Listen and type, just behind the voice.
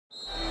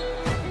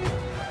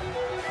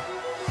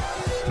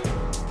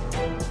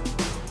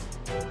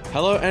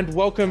Hello and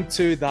welcome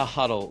to the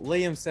Huddle.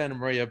 Liam Santa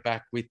Maria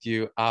back with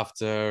you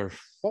after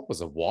what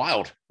was a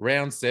wild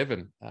round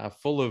seven,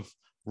 full of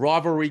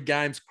rivalry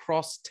games,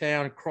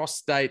 cross-town,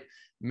 cross-state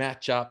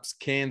matchups.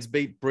 Cairns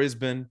beat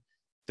Brisbane.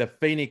 The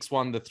Phoenix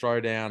won the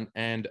throwdown.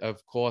 And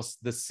of course,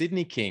 the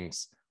Sydney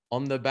Kings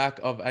on the back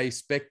of a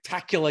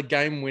spectacular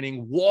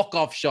game-winning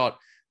walk-off shot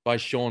by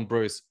Shaun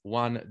Bruce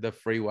won the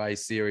Freeway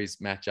Series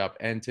matchup.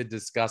 And to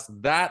discuss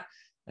that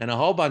and a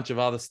whole bunch of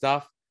other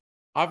stuff,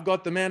 I've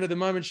got the man of the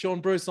moment,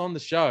 Shaun Bruce, on the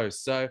show.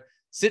 So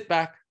sit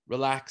back,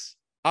 relax.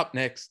 Up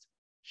next,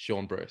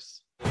 Shaun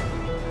Bruce.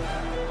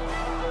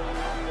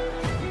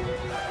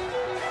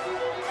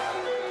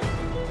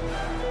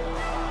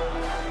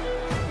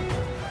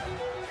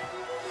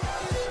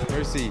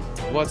 Brucey,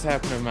 what's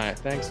happening, mate?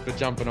 Thanks for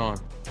jumping on.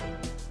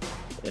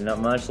 Yeah,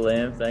 not much,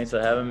 Liam. Thanks for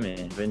having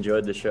me. I've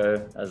enjoyed the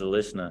show as a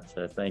listener,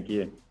 so thank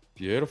you.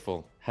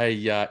 Beautiful. Hey,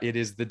 it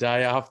is the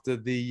day after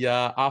the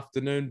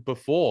afternoon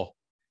before.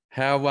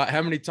 How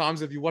many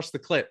times have you watched the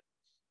clip?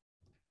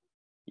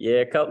 Yeah,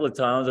 a couple of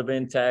times I've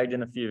been tagged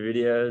in a few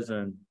videos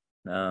and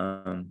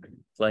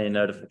plenty of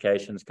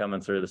notifications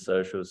coming through the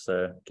socials,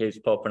 so it keeps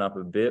popping up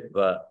a bit.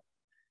 But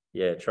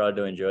yeah, tried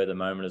to enjoy the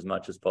moment as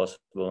much as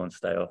possible and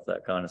stay off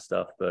that kind of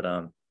stuff. But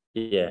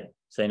yeah,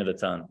 seen it a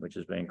ton, which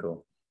has been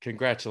cool.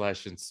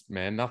 Congratulations,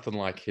 man. Nothing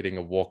like hitting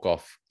a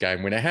walk-off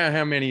game winner.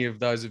 How many of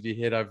those have you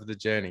hit over the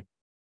journey?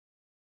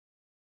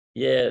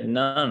 Yeah,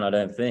 none, I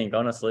don't think.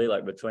 Honestly,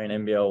 like between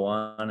NBL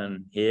 1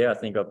 and here, I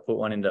think I put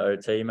one into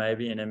OT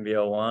maybe in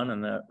NBL 1,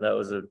 and that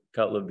was a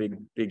couple of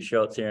big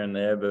shots here and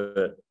there.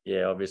 But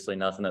yeah, obviously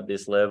nothing at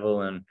this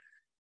level. And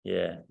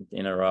yeah,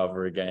 in a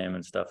rivalry game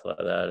and stuff like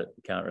that,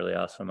 you can't really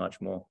ask for much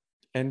more.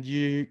 And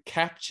you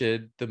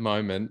captured the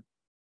moment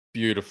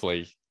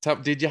beautifully.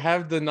 Did you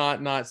have the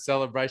night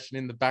celebration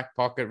in the back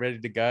pocket ready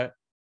to go?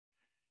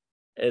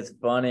 It's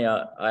funny.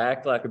 I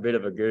act like a bit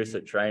of a goose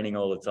at training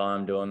all the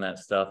time, doing that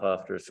stuff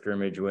after a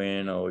scrimmage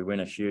win or we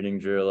win a shooting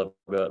drill.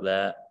 I've got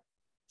that.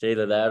 It's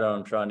either that or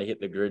I'm trying to hit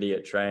the gritty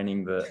at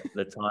training, but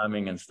the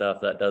timing and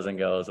stuff, that doesn't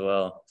go as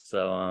well.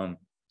 So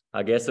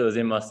I guess it was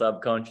in my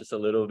subconscious a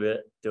little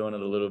bit, doing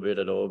it a little bit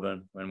at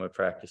Auburn when we're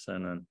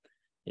practicing. And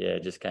yeah,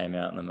 it just came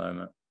out in the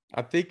moment.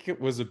 I think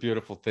it was a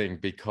beautiful thing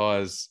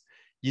because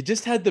you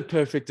just had the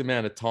perfect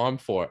amount of time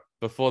for it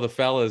before the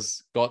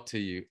fellas got to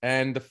you.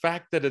 And the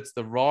fact that it's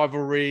the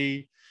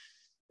rivalry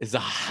is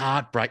a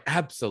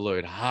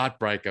absolute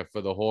heartbreaker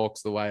for the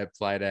Hawks, the way it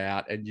played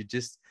out. And you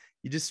just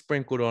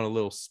sprinkled on a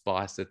little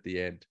spice at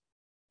the end.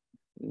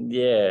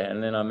 Yeah,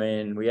 and then I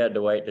mean, we had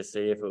to wait to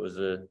see if it was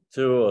a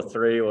 2 or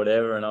 3 or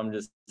whatever, and I'm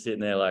just sitting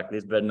there like,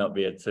 this better not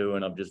be a 2,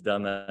 and I've just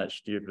done that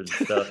stupid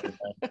stuff.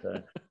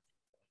 So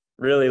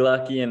really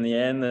lucky in the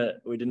end that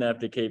we didn't have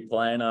to keep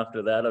playing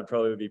after that. I'd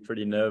probably be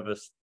pretty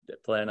nervous to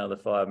play another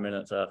 5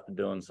 minutes after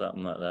doing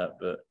something like that.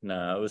 But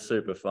no, it was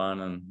super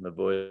fun, and the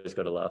boys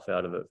got a laugh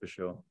out of it for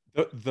sure.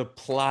 The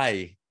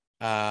play,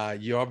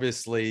 you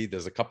obviously,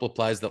 there's a couple of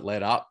plays that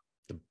led up.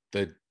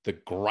 The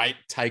great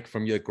take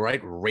from you, great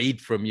read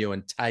from you,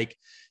 and take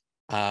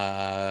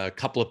a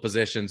couple of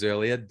possessions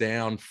earlier,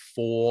 down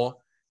 4,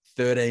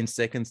 13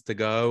 seconds to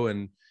go,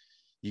 and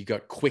you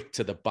got quick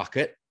to the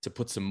bucket to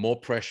put some more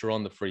pressure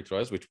on the free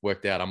throws, which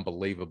worked out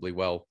unbelievably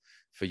well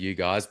for you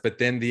guys. But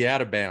then the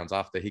out of bounds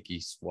after Hickey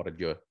swatted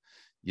your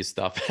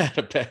stuff out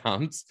of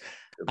bounds.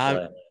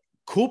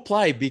 Cool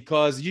play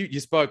because you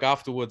spoke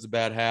afterwards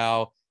about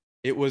how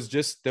it was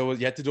just you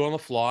had to do it on the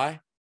fly,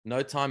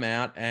 no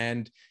timeout,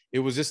 and it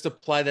was just a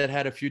play that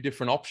had a few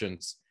different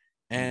options.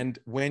 And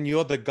when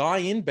you're the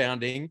guy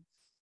inbounding,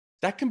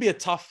 that can be a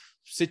tough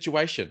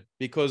situation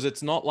because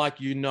it's not like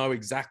you know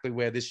exactly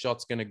where this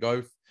shot's going to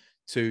go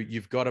to.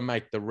 You've got to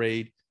make the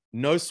read.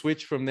 No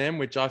switch from them,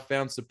 which I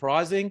found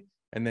surprising.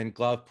 And then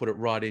Glove put it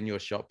right in your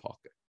shot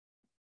pocket.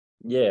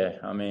 Yeah,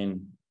 I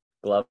mean,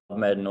 Glove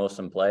made an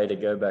awesome play to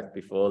go back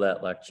before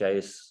that. Like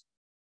Chase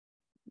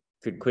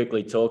could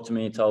quickly talk to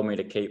me, told me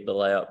to keep the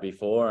layup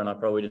before, and I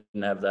probably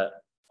didn't have that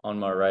on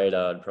my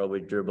radar. I'd probably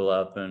dribble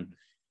up and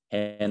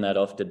hand that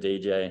off to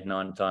DJ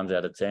 9 times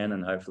out of 10,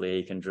 and hopefully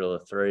he can drill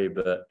a 3.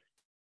 But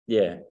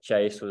yeah,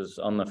 Chase was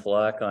on the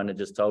fly, kind of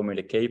just told me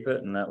to keep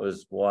it, and that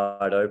was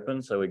wide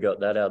open. So we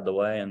got that out of the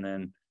way. And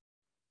then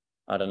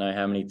I don't know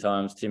how many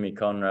times Timmy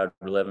Conrad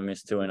will ever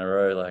miss 2 in a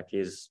row. Like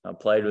I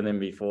played with him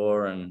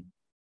before and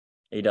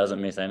he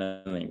doesn't miss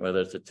anything,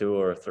 whether it's a 2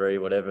 or a 3,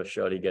 whatever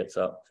shot he gets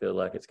up, feel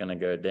like it's going to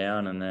go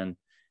down. And then,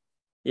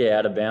 yeah,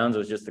 out of bounds, it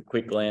was just a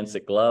quick glance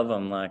at Glove.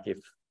 I'm like, if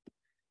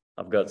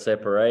I've got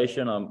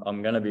separation,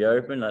 I'm going to be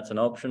open. That's an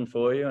option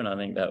for you. And I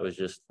think that was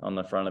just on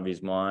the front of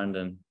his mind.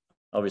 And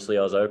obviously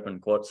I was open.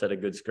 Quat set a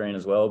good screen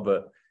as well.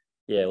 But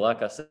yeah,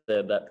 like I said,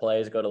 that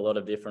play's got a lot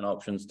of different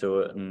options to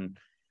it. And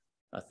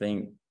I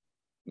think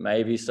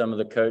maybe some of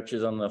the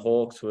coaches on the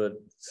Hawks were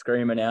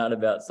screaming out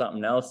about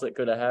something else that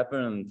could have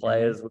happened, and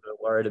players were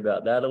worried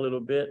about that a little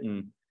bit.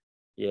 And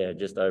yeah,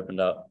 just opened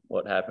up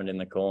what happened in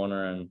the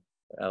corner, and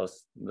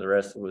the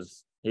rest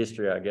was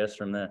history, I guess,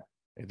 from there.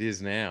 It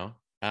is now.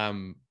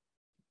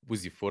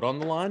 Was your foot on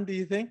the line, do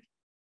you think?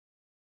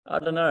 I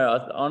don't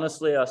know.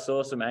 Honestly, I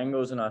saw some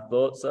angles and I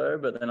thought so,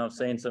 but then I've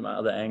seen some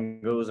other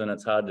angles and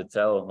it's hard to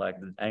tell, like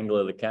the angle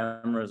of the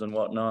cameras and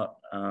whatnot.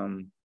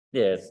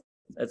 Yeah,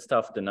 it's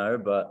tough to know,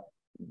 but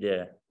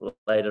yeah,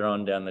 later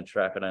on down the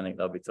track, I don't think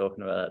they'll be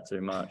talking about that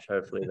too much.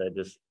 Hopefully, they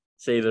just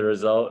see the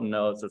result and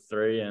know it's a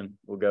 3, and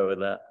we'll go with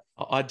that.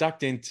 I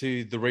ducked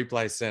into the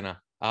replay center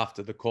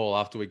after the call,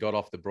 after we got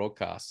off the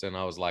broadcast, and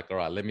I was like, all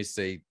right, let me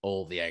see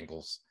all the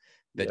angles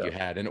that you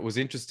had. And it was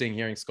interesting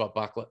hearing Scott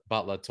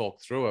Butler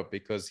talk through it,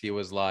 because he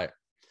was like,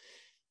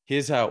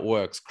 here's how it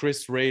works.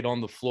 Chris Reed on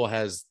the floor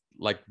has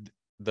like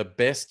the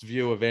best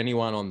view of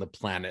anyone on the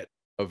planet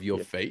of your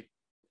feet,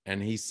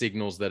 and he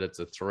signals that it's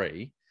a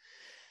 3.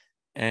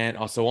 And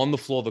so on the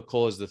floor, the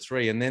call is the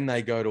 3, and then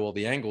they go to all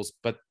the angles,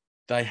 but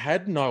they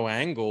had no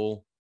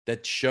angle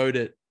that showed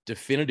it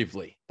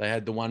definitively. They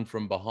had the one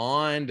from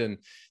behind, and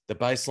the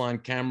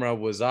baseline camera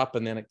was up,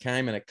 and then it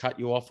came and it cut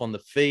you off on the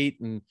feet.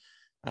 And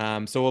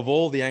so of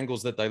all the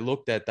angles that they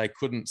looked at, they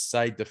couldn't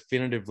say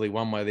definitively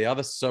one way or the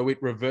other. So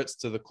it reverts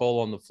to the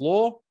call on the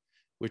floor,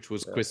 which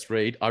was Chris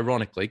Reed.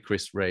 Ironically,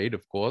 Chris Reed,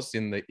 of course,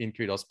 in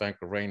Kudos Bank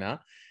Arena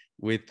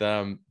with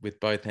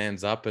both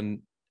hands up,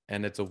 and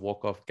it's a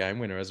walk-off game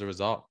winner as a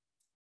result.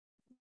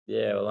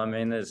 Yeah, well, I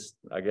mean, there's,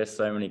 I guess,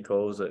 so many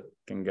calls that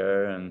can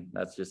go, and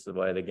that's just the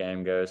way the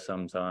game goes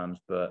sometimes.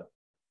 But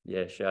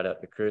yeah, shout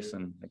out to Chris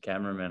and the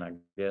cameraman, I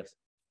guess.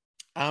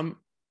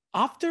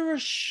 After a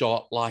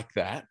shot like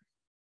that,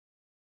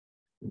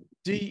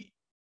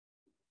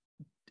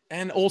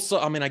 and also,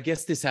 I mean, I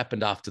guess this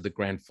happened after the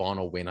grand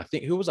final win. I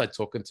think, who was I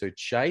talking to?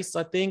 Chase,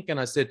 I think. And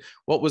I said,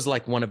 what was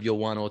like one of your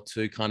 1 or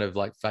 2 kind of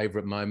like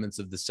favorite moments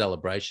of the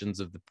celebrations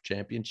of the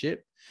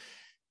championship?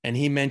 And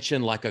he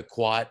mentioned like a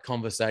quiet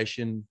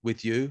conversation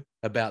with you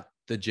about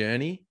the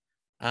journey.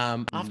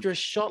 After a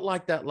shot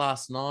like that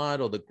last night,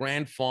 or the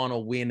grand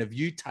final win, have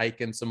you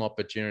taken some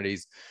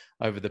opportunities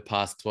over the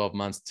past 12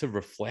 months to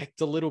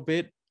reflect a little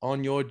bit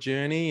on your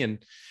journey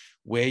and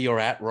where you're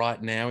at right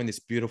now in this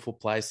beautiful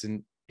place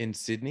in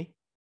Sydney?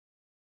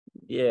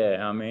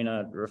 Yeah, I mean,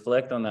 I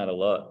reflect on that a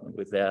lot.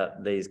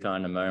 Without these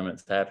kind of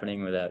moments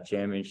happening, without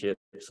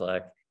championships,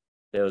 like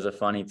there was a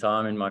funny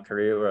time in my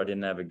career where I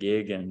didn't have a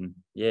gig, and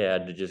yeah, I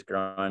had to just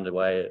grind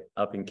away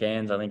up in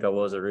Cairns. I think I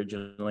was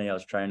originally. I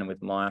was training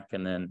with Mike,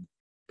 and then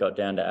got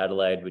down to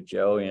Adelaide with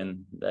Joey,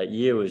 and that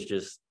year was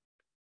just,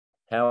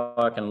 how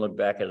I can look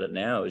back at it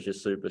now, it was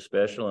just super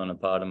special and a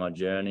part of my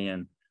journey,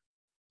 and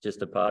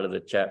just a part of the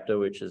chapter,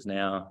 which is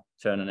now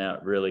turning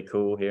out really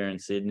cool here in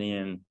Sydney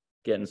and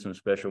getting some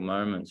special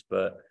moments.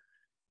 But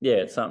yeah,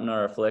 it's something I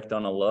reflect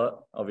on a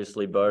lot.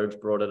 Obviously, Bogues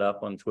brought it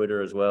up on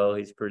Twitter as well.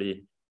 He's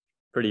pretty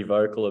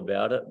vocal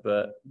about it.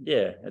 But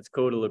yeah, it's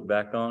cool to look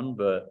back on.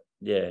 But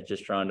yeah,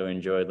 just trying to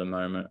enjoy the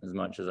moment as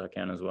much as I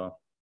can as well.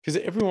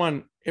 Because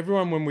everyone,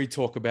 when we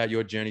talk about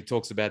your journey,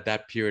 talks about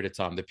that period of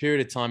time. The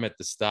period of time at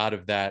the start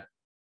of that,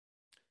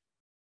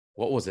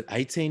 what was it,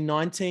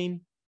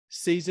 18-19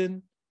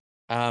 season,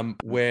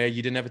 where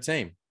you didn't have a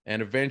team.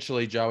 And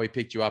eventually Joey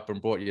picked you up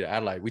and brought you to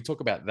Adelaide. We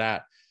talk about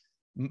that.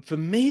 For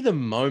me, the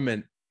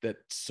moment that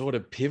sort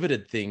of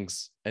pivoted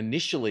things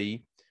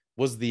initially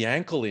was the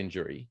ankle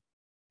injury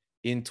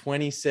in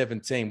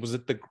 2017. Was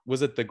it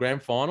the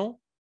grand final?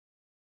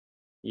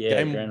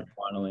 Yeah, grand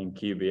final in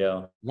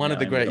QBL. One of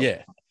the great,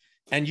 yeah.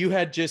 And you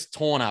had just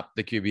torn up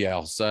the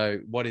QBL. So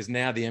what is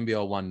now the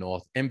NBL 1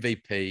 North,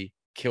 MVP,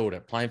 killed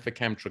it, playing for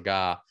Cam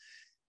Tragar.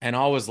 And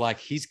I was like,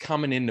 he's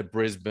coming into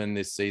Brisbane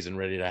this season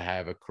ready to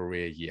have a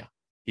career year.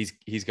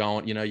 He's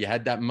going, you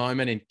had that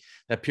moment in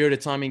that period of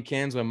time in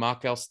Cairns where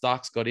Markel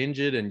Starks got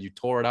injured and you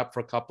tore it up for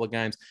a couple of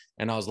games.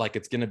 And I was like,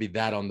 it's going to be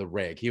that on the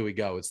reg. Here we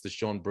go. It's the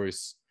Shaun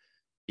Bruce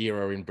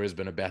era in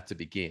Brisbane about to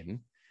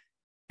begin.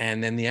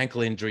 And then the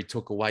ankle injury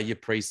took away your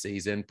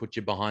preseason, put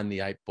you behind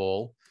the 8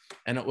 ball.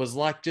 And it was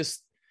like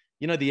just,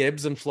 the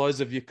ebbs and flows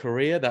of your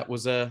career. That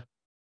was a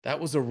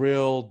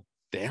real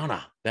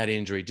downer, that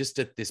injury, just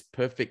at this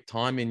perfect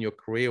time in your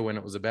career when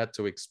it was about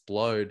to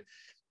explode.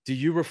 Do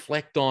you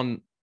reflect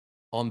on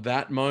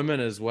that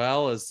moment as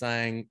well as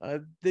saying,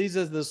 these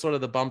are the sort of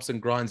the bumps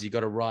and grinds you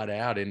got to ride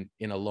out in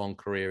a long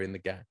career in the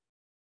game?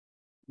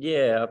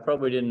 Yeah, I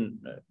probably didn't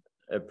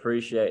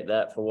appreciate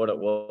that for what it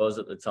was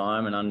at the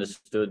time, and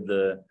understood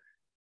the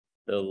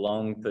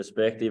long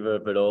perspective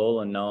of it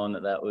all, and knowing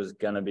that was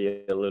going to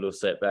be a little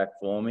setback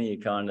for me.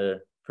 You're kind of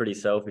pretty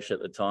selfish at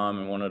the time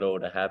and want it all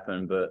to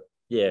happen. But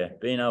yeah,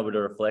 being able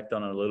to reflect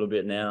on it a little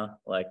bit now,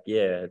 like,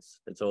 yeah,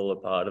 it's all a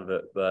part of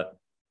it. But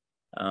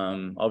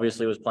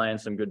obviously was playing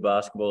some good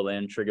basketball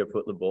then. Trigger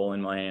put the ball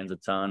in my hands a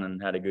ton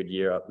and had a good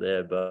year up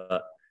there.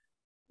 But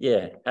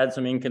yeah, had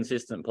some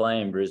inconsistent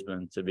play in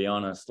Brisbane, to be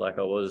honest. Like,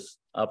 I was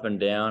up and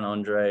down.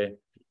 Andre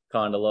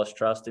kind of lost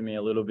trust in me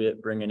a little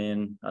bit, bringing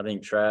in, I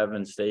think, Trav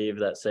and Steve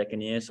that second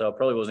year. So I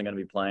probably wasn't going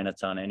to be playing a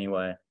ton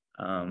anyway.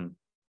 But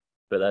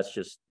that's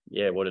just,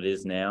 yeah, what it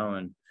is now.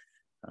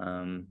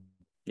 And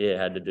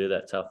yeah, had to do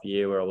that tough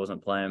year where I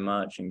wasn't playing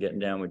much and getting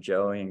down with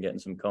Joey and getting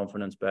some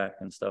confidence back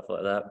and stuff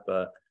like that.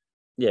 But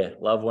yeah,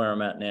 love where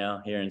I'm at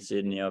now here in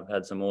Sydney. I've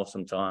had some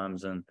awesome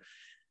times, and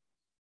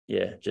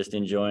yeah, just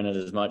enjoying it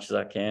as much as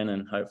I can,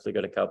 and hopefully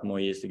got a couple more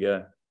years to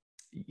go.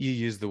 You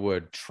use the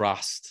word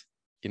trust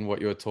in what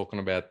you were talking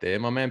about there.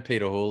 My man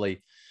Peter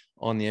Hawley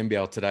on the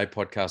NBL Today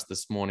podcast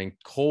this morning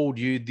called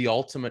you the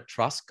ultimate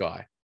trust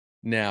guy.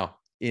 Now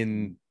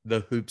in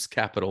the hoops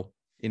capital,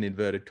 in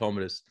inverted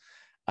commas.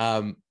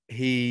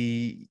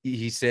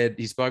 He said,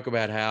 he spoke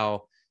about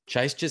how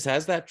Chase just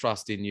has that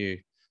trust in you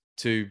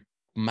to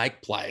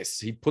make plays.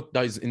 He put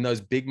those in those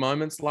big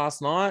moments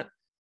last night,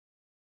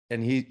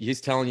 and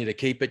he's telling you to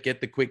keep it,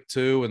 get the quick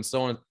two, and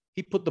so on.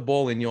 He put the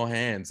ball in your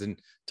hands and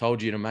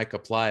told you to make a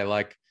play.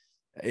 Like,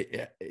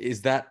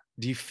 is that,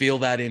 do you feel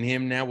that in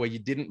him now, where you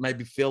didn't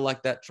maybe feel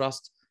like that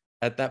trust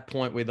at that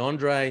point with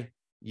Andre?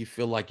 You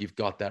feel like you've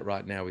got that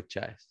right now with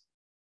Chase?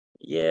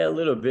 Yeah, a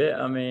little bit.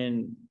 I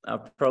mean, I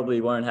probably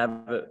won't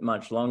have it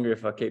much longer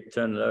if I keep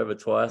turning it over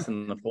twice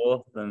in the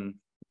fourth, and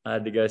I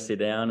had to go sit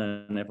down.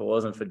 And if it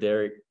wasn't for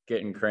Derek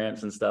getting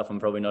cramps and stuff, I'm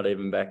probably not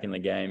even back in the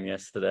game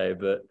yesterday.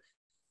 But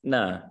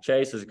nah,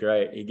 Chase is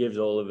great. He gives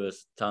all of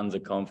us tons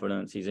of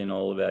confidence. He's in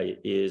all of our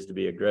ears to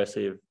be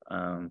aggressive.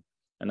 And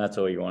that's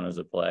all you want as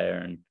a player.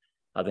 And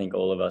I think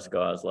all of us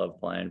guys love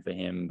playing for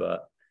him.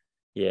 But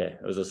yeah,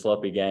 it was a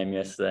sloppy game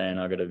yesterday, and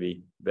I got to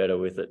be better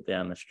with it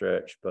down the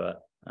stretch.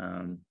 But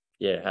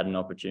yeah, had an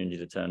opportunity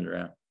to turn it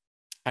around.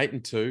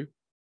 8-2.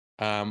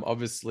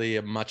 Obviously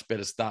a much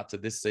better start to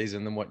this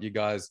season than what you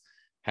guys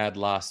had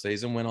last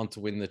season. Went on to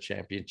win the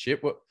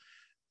championship.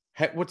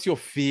 What's your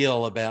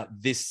feel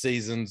about this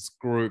season's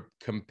group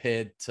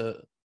compared to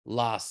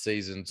last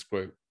season's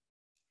group?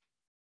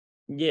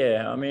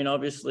 Yeah, I mean,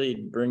 obviously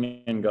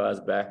bringing guys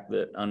back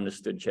that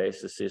understood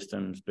Chase's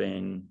system's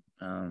been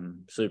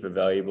super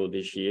valuable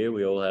this year.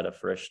 We all had a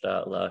fresh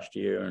start last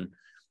year, and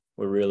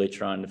we're really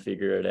trying to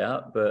figure it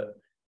out. But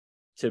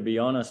to be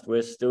honest,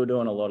 we're still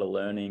doing a lot of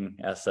learning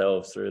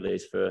ourselves through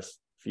these first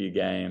few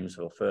games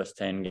or first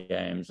 10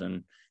 games.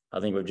 And I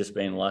think we've just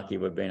been lucky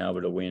we've been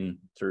able to win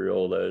through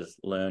all those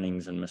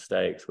learnings and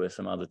mistakes where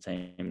some other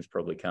teams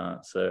probably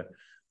can't. So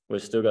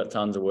we've still got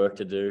tons of work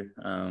to do.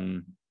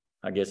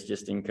 I guess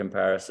just in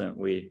comparison,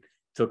 we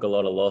took a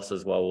lot of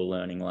losses while we were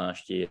learning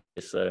last year.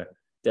 So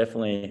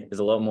definitely there's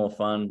a lot more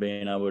fun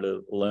being able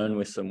to learn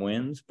with some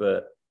wins,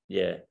 but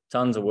yeah,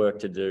 tons of work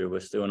to do. We're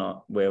still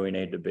not where we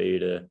need to be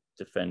to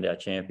defend our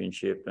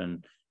championship,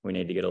 and we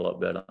need to get a lot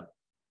better.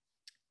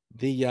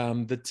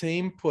 The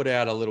team put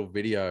out a little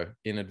video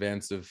in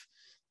advance of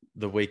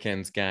the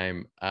weekend's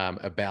game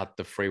about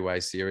the Freeway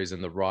Series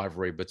and the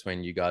rivalry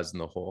between you guys and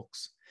the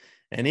Hawks.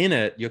 And in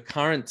it, your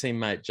current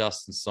teammate,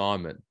 Justin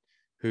Simon,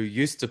 who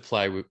used to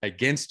play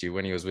against you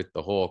when he was with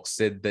the Hawks,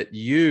 said that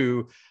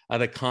you are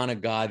the kind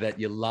of guy that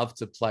you love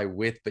to play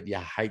with, but you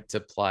hate to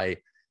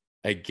play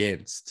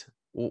against.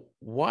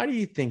 Why do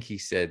you think he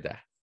said that?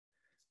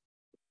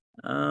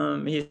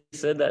 He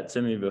said that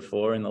to me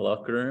before in the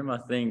locker room. I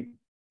think,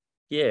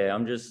 yeah,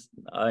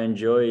 I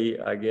enjoy,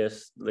 I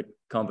guess, the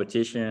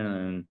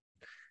competition,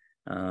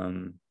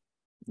 and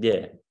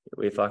yeah,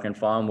 if I can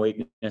find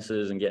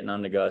weaknesses and getting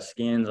under guys'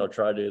 skins, I'll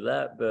try to do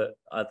that. But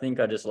I think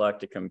I just like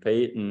to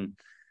compete, and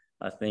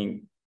I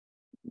think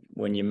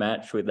when you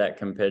match with that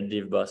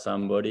competitive by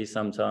somebody,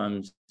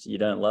 sometimes you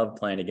don't love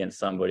playing against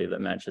somebody that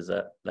matches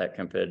that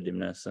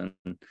competitiveness.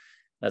 And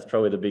that's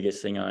probably the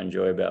biggest thing I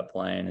enjoy about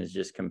playing, is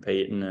just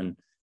competing. And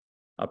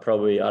I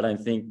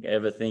don't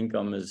ever think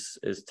I'm as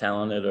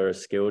talented or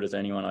as skilled as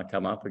anyone I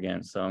come up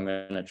against. So I'm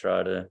going to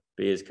try to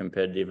be as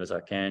competitive as I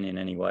can in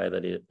any way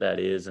that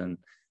is. And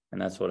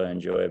that's what I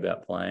enjoy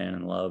about playing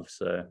and love.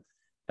 So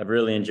I've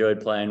really enjoyed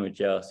playing with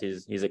Joss.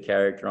 He's a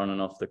character on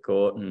and off the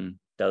court, and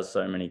does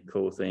so many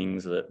cool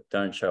things that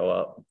don't show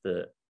up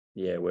that,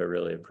 yeah, we're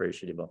really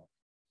appreciative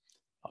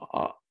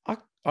of.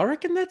 I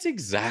reckon that's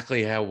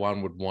exactly how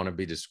one would want to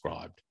be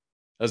described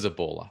as a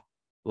baller.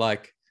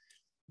 Like,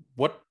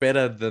 what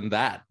better than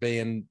that?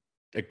 Being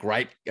a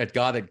guy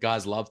that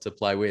guys love to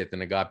play with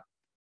and a guy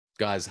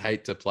guys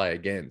hate to play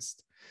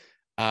against.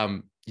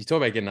 You talk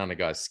about getting under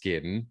guys'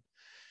 skin.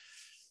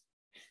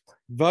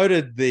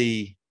 Voted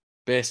the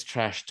best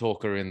trash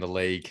talker in the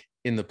league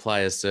in the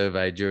players'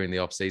 survey during the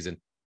offseason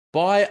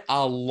by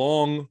a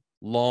long,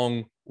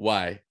 long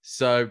way.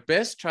 So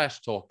best trash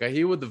talker,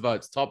 here were the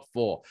votes, top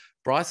 4.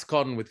 Bryce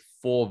Cotton with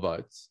 4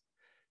 votes.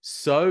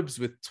 Sobes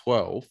with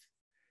 12.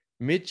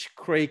 Mitch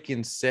Creek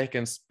in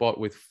second spot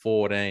with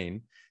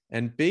 14.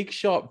 And Big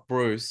Shot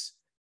Bruce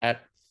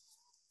at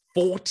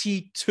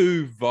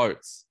 42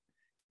 votes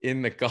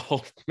in the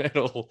gold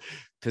medal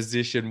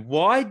position.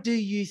 Why do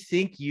you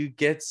think you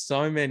get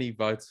so many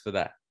votes for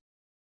that?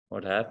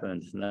 What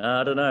happened?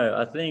 No, I don't know.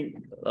 I think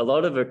a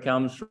lot of it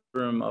comes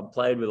from, I've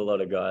played with a lot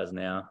of guys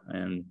now,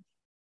 and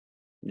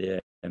yeah,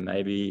 and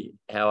maybe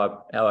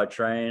how I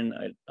train.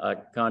 I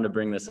kind of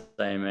bring the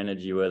same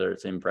energy, whether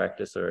it's in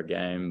practice or a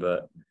game.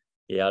 But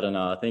yeah, I don't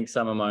know. I think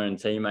some of my own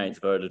teammates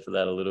voted for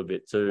that a little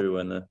bit too.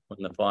 When the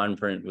fine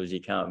print was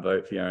you can't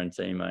vote for your own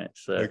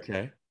teammates. So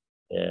okay,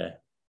 yeah,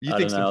 you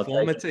think some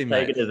former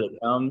teammates? Take it as it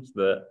comes.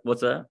 But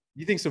what's that?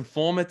 You think some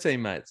former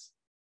teammates?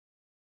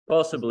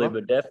 Possibly,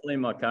 but definitely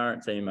my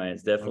current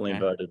teammates definitely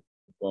voted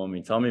for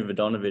me. Tommy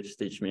Vodonovic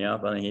stitched me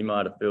up. I think he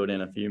might have filled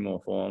in a few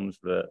more forms,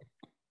 but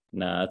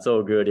nah, it's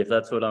all good. If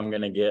that's what I'm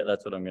going to get,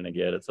 that's what I'm going to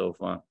get. It's all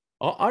fun.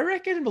 I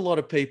reckon a lot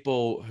of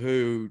people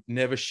who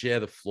never share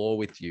the floor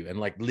with you and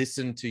like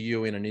listen to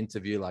you in an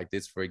interview like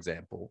this, for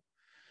example,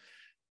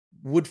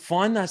 would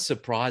find that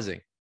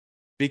surprising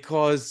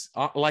because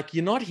like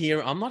you're not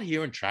here. I'm not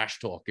hearing trash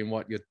talk in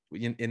what you're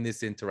in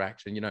this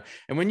interaction, you know.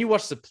 And when you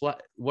watch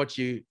what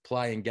you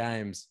play in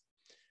games,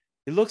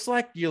 it looks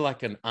like you're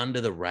like an under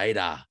the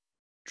radar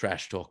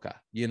trash talker,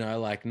 you know,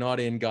 like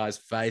not in guys'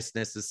 face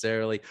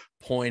necessarily,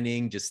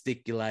 pointing,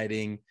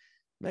 gesticulating,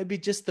 maybe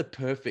just the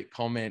perfect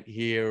comment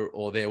here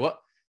or there.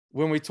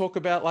 When we talk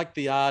about like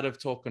the art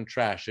of talking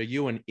trash, are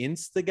you an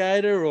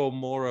instigator or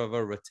more of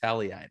a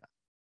retaliator?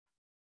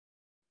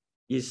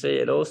 You see,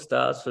 it all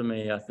starts for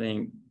me. I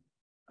think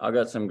I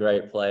got some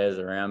great players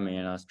around me,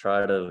 and I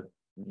try to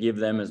give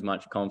them as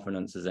much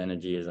confidence as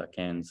energy as I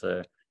can.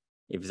 So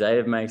if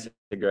Zaev makes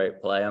a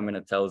great play, I'm going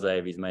to tell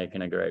Zaev he's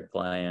making a great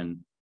play. And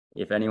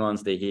if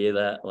anyone's to hear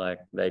that, like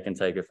they can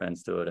take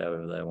offense to it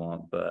however they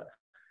want. But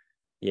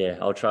yeah,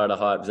 I'll try to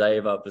hype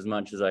Zaev up as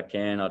much as I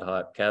can. I'd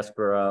hype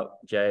Casper up,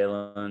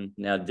 Jalen,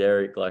 now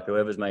Derek, like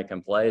whoever's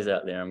making plays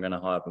out there, I'm going to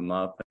hype them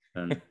up.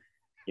 And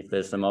if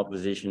there's some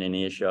opposition in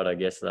earshot, I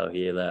guess they'll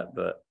hear that.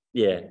 But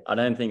yeah, I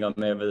don't think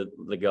I'm ever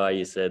the guy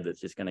you said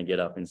that's just going to get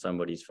up in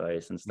somebody's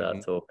face and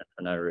start talking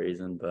for no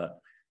reason. But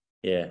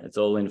yeah, it's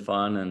all in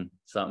fun and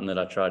something that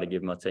I try to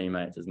give my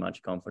teammates as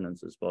much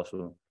confidence as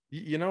possible.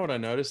 You know what I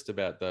noticed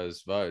about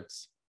those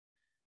votes?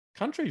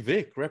 Country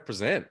Vic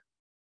represent.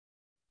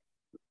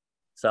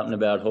 Something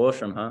about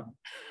Horsham, huh?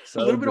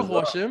 So a little bit of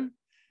Horsham,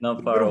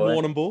 not far away. A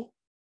bit of Warrnambool.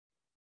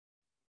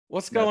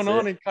 What's going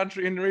on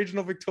in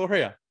regional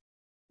Victoria?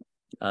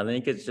 I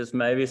think it's just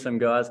maybe some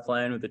guys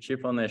playing with a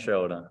chip on their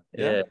shoulder.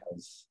 Yeah.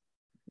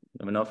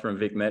 We're not from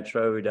Vic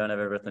Metro. We don't have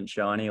everything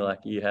shiny like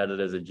you had it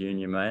as a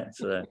junior, mate.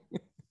 So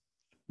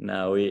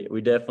no,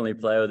 we definitely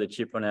play with a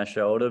chip on our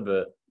shoulder,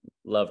 but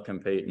love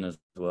competing as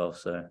well.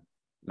 So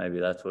maybe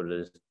that's what it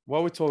is.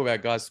 While we talk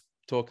about guys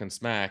talking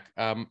smack,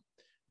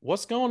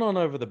 what's going on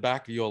over the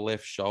back of your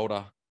left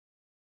shoulder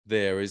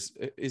there? Is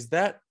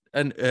that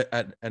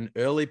an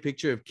early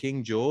picture of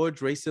King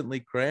George recently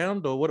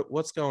crowned, or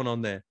what's going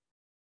on there?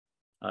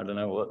 I don't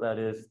know what that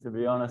is. To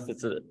be honest,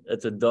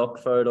 it's a doc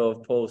photo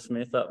of Paul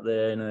Smith up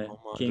there in a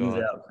King's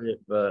outfit.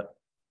 But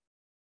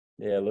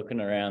yeah, looking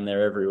around,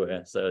 they're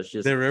everywhere. So it's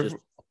just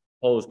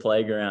Paul's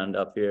playground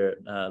up here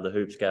at the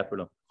Hoops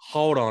capital.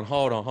 Hold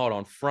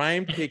on.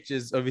 Framed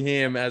pictures of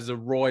him as a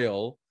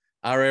Royal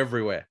are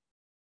everywhere.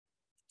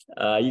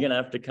 You're going to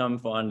have to come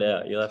find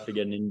out. You'll have to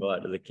get an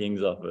invite to the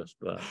King's office,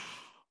 but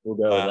we'll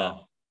go with that.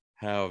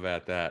 How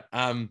about that?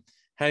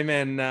 Hey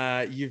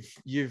man,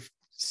 you've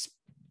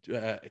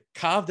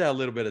carved out a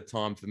little bit of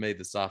time for me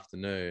this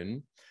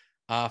afternoon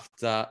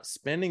after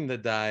spending the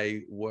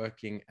day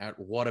working at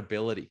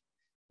Whatability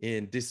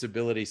in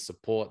disability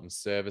support and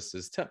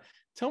services.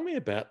 Tell me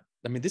about,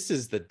 I mean, this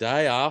is the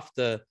day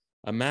after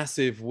a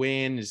massive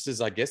win. This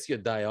is, I guess, your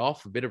day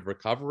off, a bit of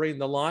recovery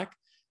and the like,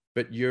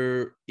 but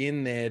you're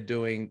in there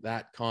doing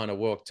that kind of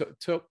work.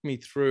 Talk me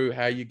through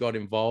how you got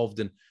involved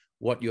and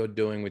what you're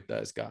doing with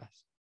those guys.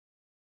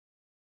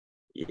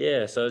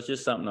 Yeah, so it's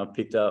just something I've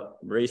picked up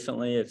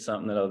recently. It's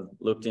something that I've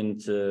looked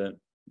into,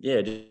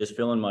 just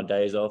filling my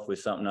days off with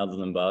something other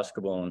than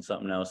basketball and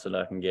something else that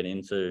I can get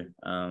into.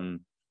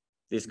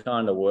 This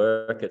kind of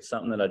work, it's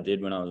something that I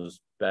did when I was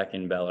back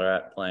in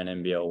Ballarat playing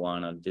NBL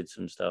 1. I did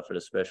some stuff at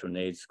a special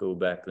needs school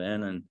back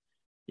then and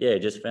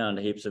just found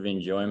heaps of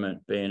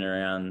enjoyment being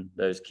around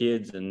those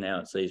kids, and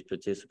now it's these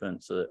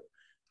participants that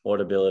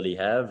Whatability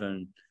have,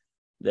 and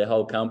their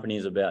whole company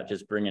is about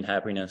just bringing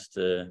happiness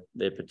to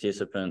their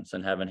participants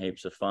and having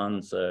heaps of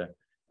fun. So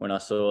when I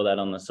saw that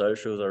on the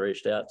socials, I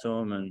reached out to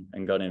them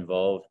and got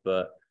involved.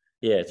 But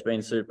yeah, it's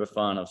been super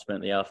fun. I've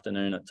spent the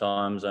afternoon at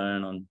Time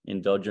Zone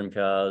in Dodgem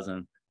cars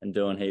and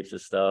doing heaps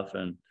of stuff.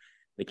 And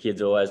the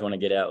kids always want to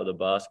get out with a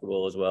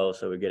basketball as well.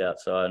 So we get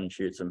outside and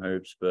shoot some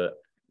hoops. But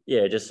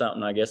yeah, just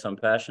something I guess I'm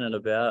passionate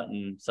about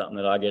and something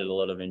that I get a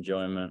lot of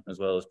enjoyment, as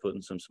well as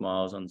putting some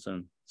smiles on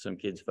some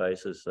kids'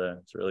 faces. So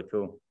it's really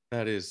cool.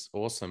 That is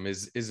awesome.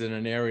 Is it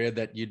an area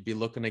that you'd be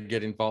looking to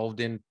get involved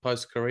in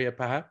post-career,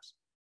 perhaps?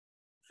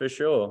 For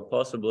sure,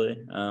 possibly.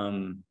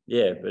 But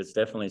it's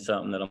definitely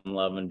something that I'm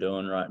loving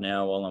doing right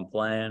now while I'm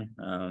playing.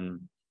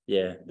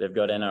 They've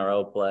got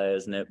NRL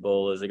players,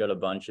 netballers. They've got a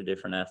bunch of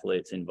different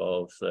athletes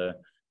involved. So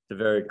it's a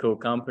very cool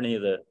company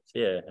that,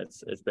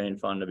 it's been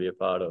fun to be a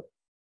part of.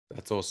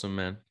 That's awesome,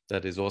 man.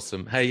 That is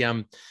awesome. Hey,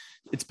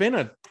 it's been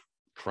a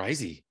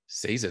crazy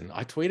season.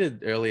 I tweeted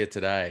earlier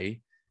today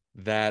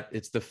that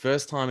it's the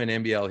first time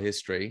in NBL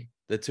history,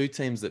 the two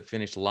teams that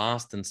finished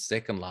last and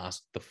second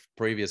last the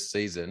previous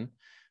season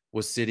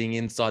was sitting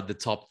inside the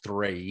top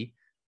 3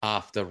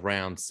 after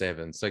round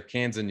 7. So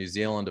Cairns and New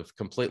Zealand have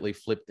completely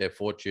flipped their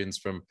fortunes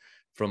from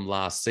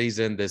last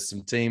season. There's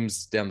some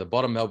teams down the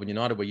bottom, Melbourne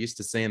United, we're used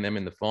to seeing them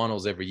in the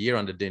finals every year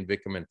under Dean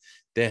Vickerman.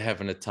 They're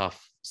having a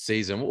tough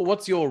season.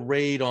 What's your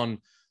read on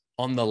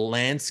on the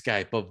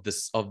landscape of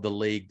the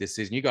league this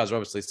season? You guys are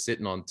obviously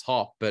sitting on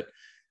top, but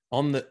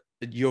on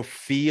your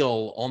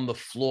feel on the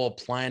floor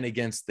playing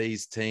against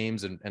these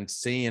teams and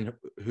seeing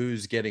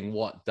who's getting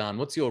what done.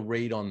 What's your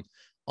read on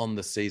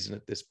the season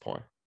at this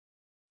point?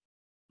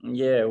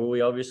 Yeah, well,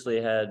 we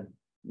obviously had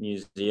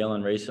New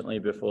Zealand recently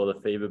before the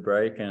FIBA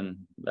break, and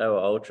they were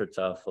ultra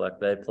tough. Like,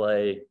 they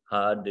play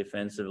hard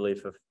defensively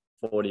for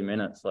 40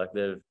 minutes. Like,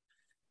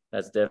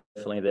 that's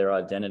definitely their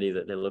identity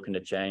that they're looking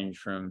to change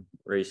from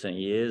recent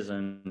years.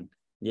 And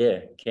yeah,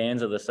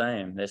 Cairns are the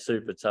same. They're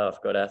super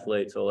tough, got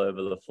athletes all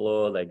over the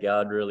floor. They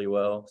guard really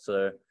well.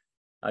 So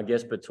I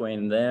guess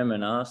between them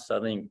and us, I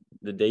think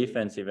the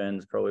defensive end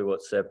is probably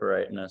what's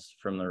separating us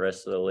from the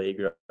rest of the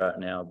league right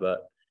now.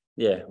 But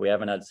yeah, we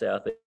haven't had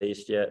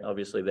Southeast yet.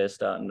 Obviously, they're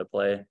starting to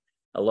play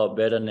a lot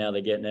better now.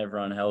 They're getting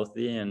everyone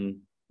healthy, and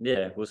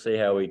yeah, we'll see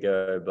how we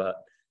go. But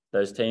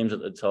those teams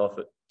at the top,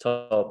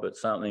 it's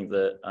something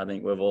that I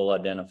think we've all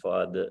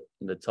identified, that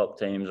the top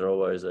teams are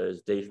always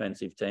those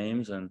defensive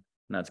teams, and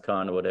that's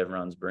kind of what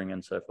everyone's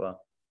bringing so far.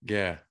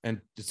 Yeah,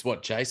 and it's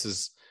what Chase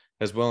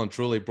has well and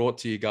truly brought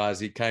to you guys.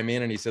 He came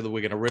in and he said that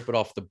we're going to rip it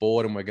off the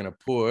board and we're going to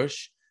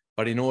push,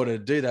 but in order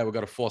to do that, we've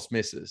got to force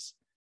misses.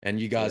 And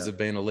you guys have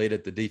been a lead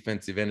at the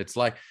defensive end. It's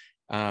like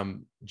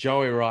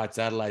Joey writes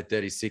Adelaide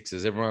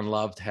 36ers. Everyone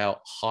loved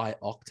how high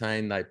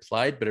octane they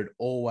played, but it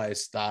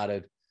always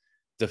started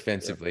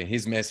defensively.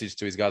 His message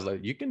to his guys,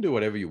 like, you can do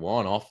whatever you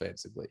want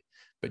offensively,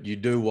 but you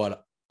do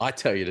what I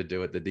tell you to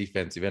do at the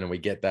defensive end, and we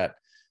get that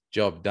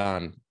job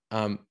done.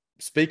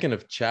 Speaking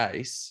of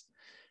Chase,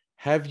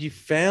 have you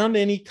found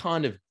any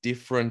kind of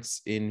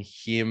difference in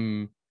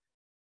him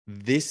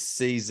this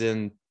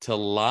season to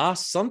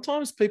last?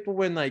 Sometimes people,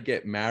 when they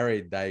get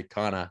married, they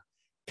kind of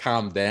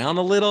calm down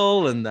a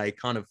little and they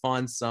kind of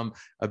find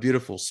a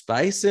beautiful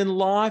space in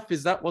life.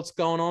 Is that what's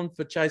going on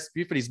for Chase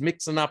Buford? He's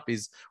mixing up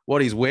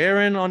what he's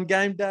wearing on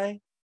game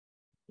day.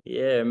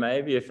 Yeah,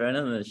 maybe if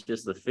anything, it's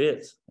just the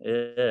fit.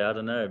 Yeah, I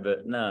don't know,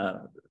 but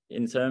no,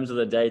 in terms of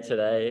the day to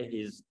day,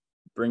 he's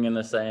bringing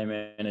the same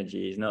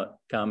energy. He's not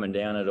calming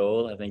down at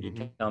all. I think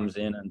he comes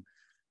in, and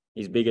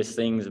his biggest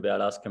thing's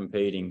about us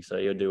competing. So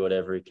he'll do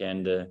whatever he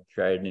can to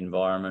create an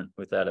environment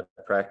without a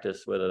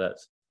practice, whether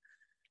that's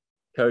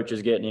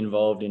coaches getting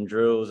involved in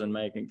drills and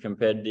making it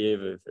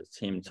competitive, if it's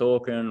him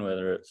talking,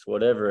 whether it's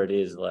whatever it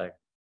is. Like,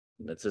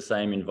 it's the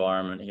same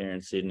environment here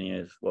in Sydney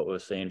as what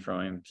we've seen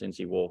from him since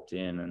he walked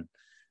in.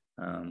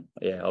 And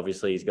yeah,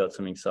 obviously he's got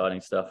some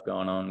exciting stuff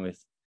going on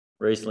with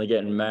recently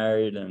getting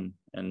married and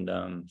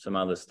some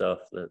other stuff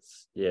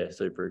that's, yeah,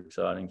 super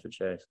exciting for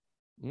Chase.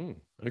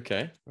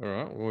 Okay. All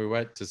right. Well, we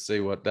wait to see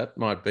what that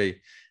might be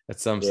at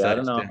some stage. I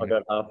don't know if I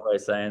got halfway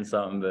saying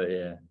something, but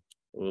yeah,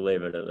 we'll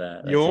leave it at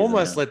that. You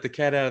almost let the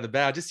cat out of the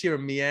bag. I just hear a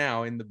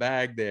meow in the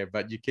bag there,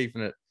 but you're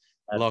keeping it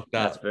locked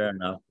up. That's fair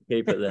enough.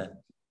 Keep it there.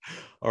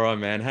 All right,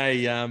 man.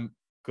 Hey,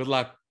 good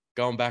luck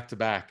going back to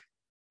back.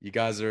 You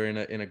guys are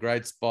in a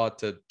great spot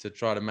to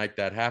try to make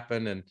that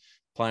happen and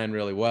playing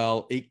really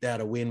well. Eked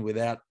out a win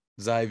without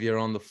Xavier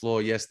on the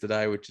floor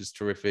yesterday, which is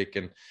terrific,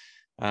 and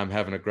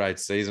having a great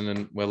season.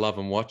 And we're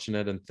loving watching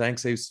it. And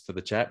thanks heaps for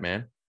the chat,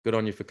 man. Good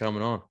on you for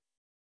coming on.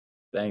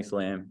 Thanks,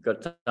 Liam.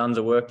 Got tons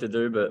of work to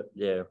do, but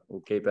yeah,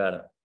 we'll keep at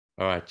it.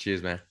 All right.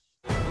 Cheers, man.